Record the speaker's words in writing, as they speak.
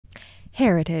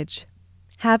Heritage.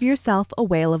 Have Yourself a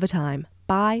Whale of a Time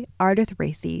by Ardith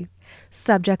Racy.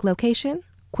 Subject location,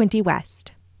 Quinte,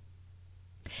 West.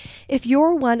 If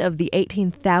you're one of the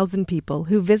 18,000 people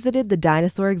who visited the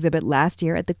dinosaur exhibit last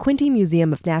year at the Quinte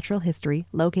Museum of Natural History,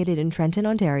 located in Trenton,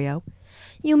 Ontario,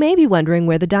 you may be wondering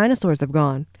where the dinosaurs have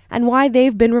gone and why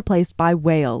they've been replaced by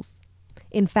whales.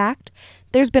 In fact,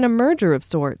 there's been a merger of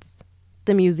sorts.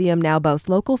 The museum now boasts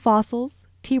local fossils,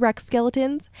 T-Rex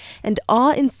skeletons, and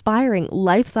awe-inspiring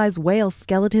life-size whale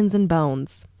skeletons and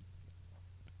bones.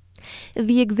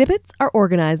 The exhibits are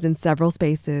organized in several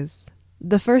spaces.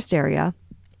 The first area,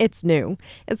 it's new,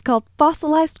 is called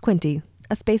Fossilized Quinte,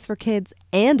 a space for kids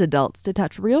and adults to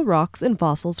touch real rocks and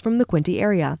fossils from the Quinte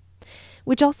area,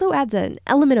 which also adds an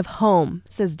element of home,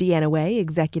 says Deanna Way,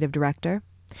 executive director.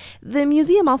 The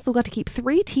museum also got to keep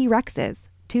 3 T-Rexes,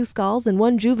 2 skulls and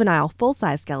 1 juvenile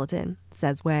full-size skeleton,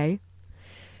 says Way.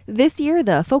 This year,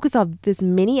 the focus of this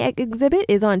mini exhibit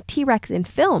is on T-Rex in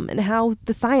film and how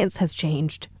the science has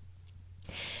changed.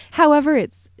 However,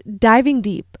 it's Diving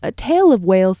Deep, a tale of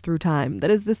whales through time,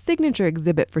 that is the signature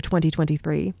exhibit for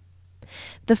 2023.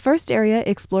 The first area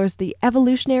explores the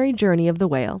evolutionary journey of the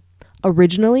whale,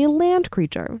 originally a land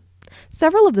creature.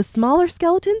 Several of the smaller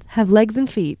skeletons have legs and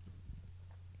feet.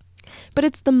 But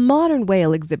it's the modern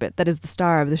whale exhibit that is the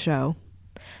star of the show.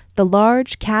 The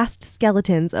large cast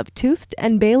skeletons of toothed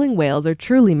and baleen whales are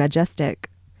truly majestic,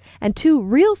 and 2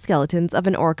 real skeletons of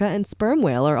an orca and sperm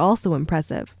whale are also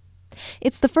impressive.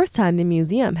 It's the first time the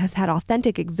museum has had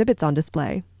authentic exhibits on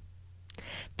display.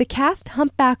 The cast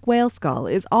humpback whale skull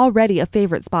is already a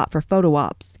favorite spot for photo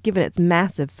ops, given its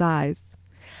massive size.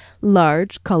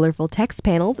 Large, colorful text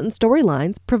panels and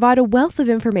storylines provide a wealth of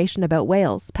information about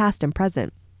whales, past and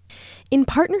present. In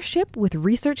partnership with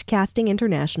Research Casting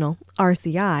International,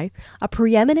 RCI, a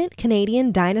preeminent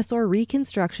Canadian dinosaur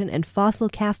reconstruction and fossil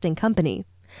casting company,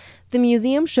 the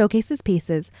museum showcases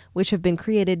pieces which have been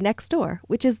created next door,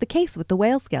 which is the case with the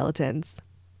whale skeletons.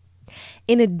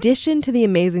 In addition to the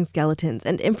amazing skeletons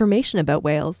and information about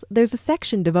whales, there's a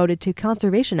section devoted to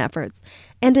conservation efforts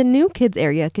and a new kids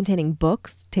area containing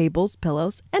books, tables,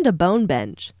 pillows, and a bone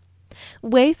bench.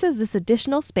 Way says this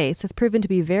additional space has proven to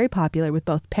be very popular with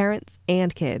both parents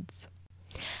and kids.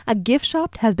 A gift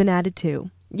shop has been added too.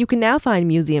 You can now find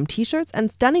museum t-shirts and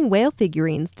stunning whale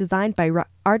figurines designed by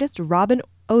artist Robin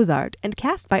Ozard and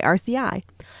cast by RCI.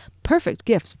 Perfect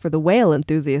gifts for the whale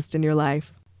enthusiast in your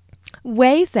life.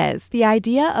 Way says the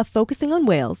idea of focusing on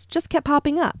whales just kept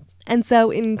popping up, and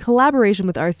so in collaboration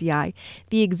with RCI,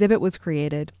 the exhibit was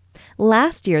created.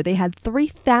 Last year, they had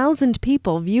 3,000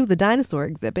 people view the dinosaur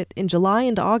exhibit in July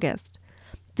and August.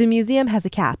 The museum has a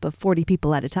cap of 40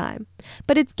 people at a time,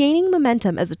 but it's gaining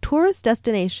momentum as a tourist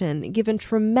destination given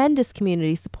tremendous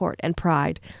community support and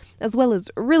pride, as well as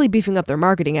really beefing up their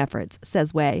marketing efforts,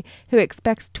 says Way, who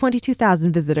expects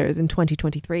 22,000 visitors in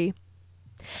 2023.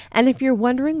 And if you're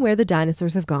wondering where the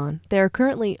dinosaurs have gone, they are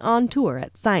currently on tour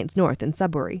at Science North in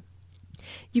Sudbury.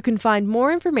 You can find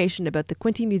more information about the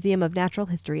Quinte Museum of Natural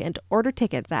History and order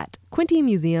tickets at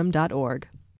quintemuseum.org.